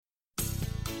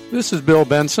This is Bill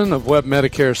Benson of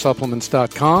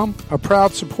WebMedicareSupplements.com, a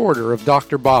proud supporter of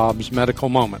Dr. Bob's Medical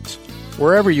Moments.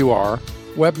 Wherever you are,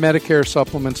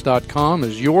 WebMedicareSupplements.com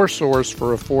is your source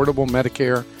for affordable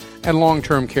Medicare and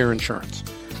long-term care insurance.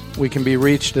 We can be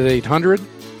reached at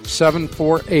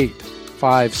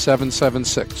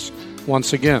 800-748-5776.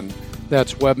 Once again,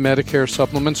 that's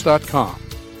WebMedicareSupplements.com,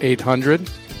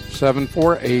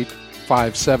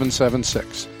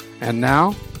 800-748-5776. And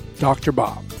now, Dr.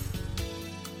 Bob.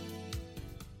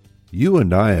 You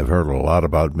and I have heard a lot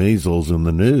about measles in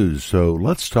the news, so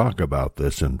let's talk about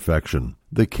this infection.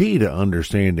 The key to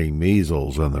understanding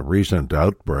measles and the recent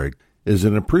outbreak is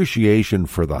an appreciation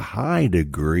for the high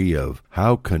degree of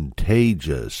how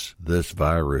contagious this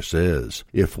virus is.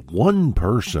 If one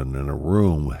person in a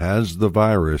room has the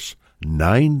virus,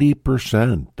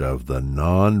 90% of the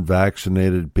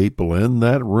non-vaccinated people in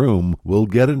that room will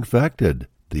get infected.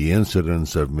 The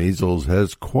incidence of measles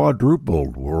has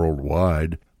quadrupled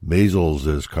worldwide. Measles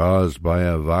is caused by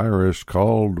a virus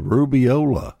called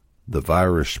rubeola. The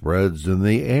virus spreads in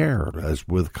the air, as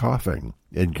with coughing.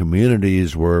 In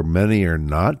communities where many are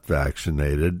not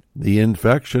vaccinated, the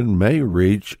infection may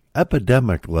reach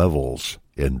epidemic levels.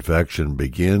 Infection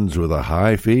begins with a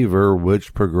high fever,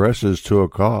 which progresses to a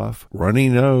cough, runny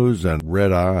nose, and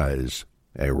red eyes.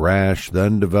 A rash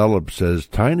then develops as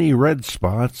tiny red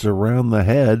spots around the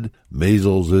head.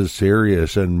 Measles is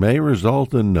serious and may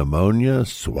result in pneumonia,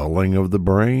 swelling of the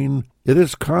brain. It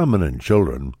is common in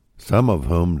children, some of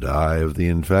whom die of the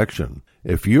infection.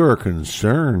 If you are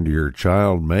concerned your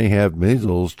child may have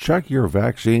measles, check your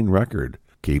vaccine record.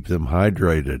 Keep them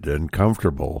hydrated and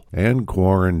comfortable, and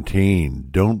quarantine.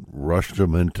 Don't rush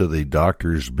them into the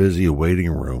doctor's busy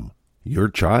waiting room. Your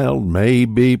child may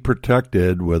be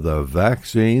protected with a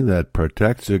vaccine that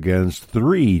protects against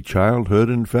 3 childhood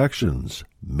infections: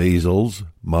 measles,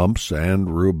 mumps, and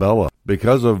rubella.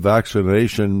 Because of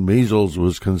vaccination, measles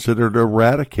was considered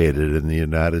eradicated in the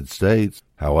United States.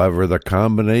 However, the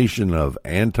combination of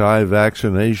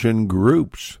anti-vaccination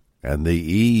groups and the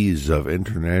ease of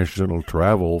international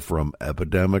travel from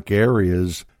epidemic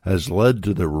areas has led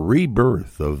to the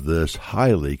rebirth of this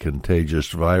highly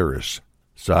contagious virus.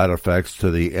 Side effects to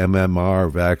the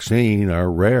MMR vaccine are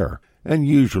rare and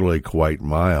usually quite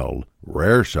mild.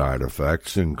 Rare side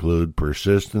effects include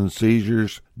persistent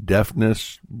seizures,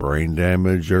 deafness, brain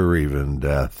damage, or even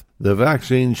death. The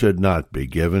vaccine should not be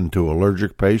given to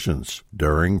allergic patients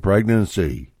during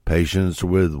pregnancy, patients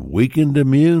with weakened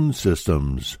immune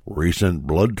systems, recent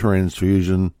blood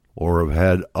transfusion, or have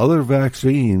had other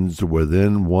vaccines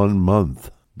within 1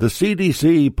 month. The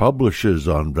CDC publishes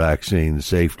on vaccine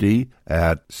safety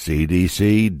at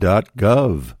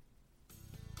cdc.gov.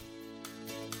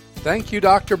 Thank you,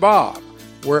 Dr. Bob.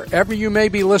 Wherever you may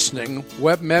be listening,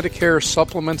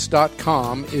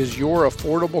 WebMedicareSupplements.com is your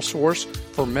affordable source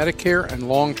for Medicare and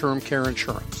long-term care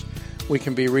insurance. We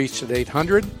can be reached at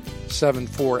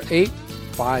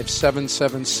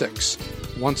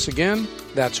 800-748-5776. Once again,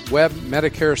 that's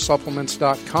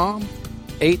WebMedicareSupplements.com,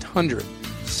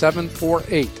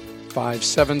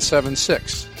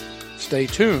 800-748-5776. Stay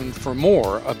tuned for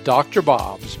more of Dr.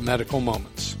 Bob's Medical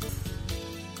Moments.